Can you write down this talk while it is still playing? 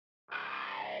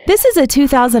This is a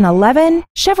 2011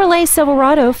 Chevrolet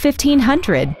Silverado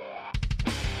 1500.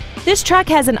 This truck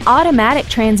has an automatic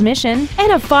transmission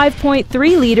and a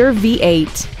 5.3-liter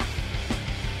V8.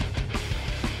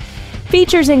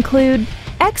 Features include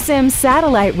XM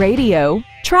satellite radio,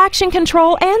 traction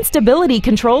control and stability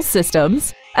control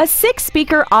systems, a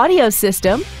 6-speaker audio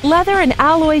system, leather and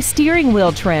alloy steering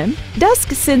wheel trim,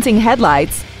 dusk-sensing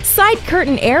headlights, side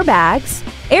curtain airbags,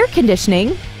 air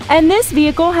conditioning, and this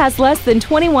vehicle has less than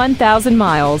 21,000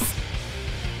 miles.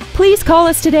 Please call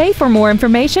us today for more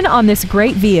information on this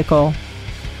great vehicle.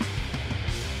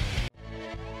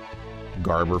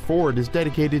 Garber Ford is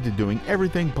dedicated to doing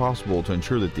everything possible to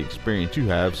ensure that the experience you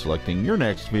have selecting your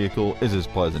next vehicle is as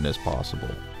pleasant as possible.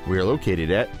 We are located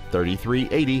at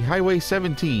 3380 Highway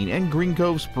 17 in Green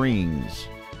Cove Springs.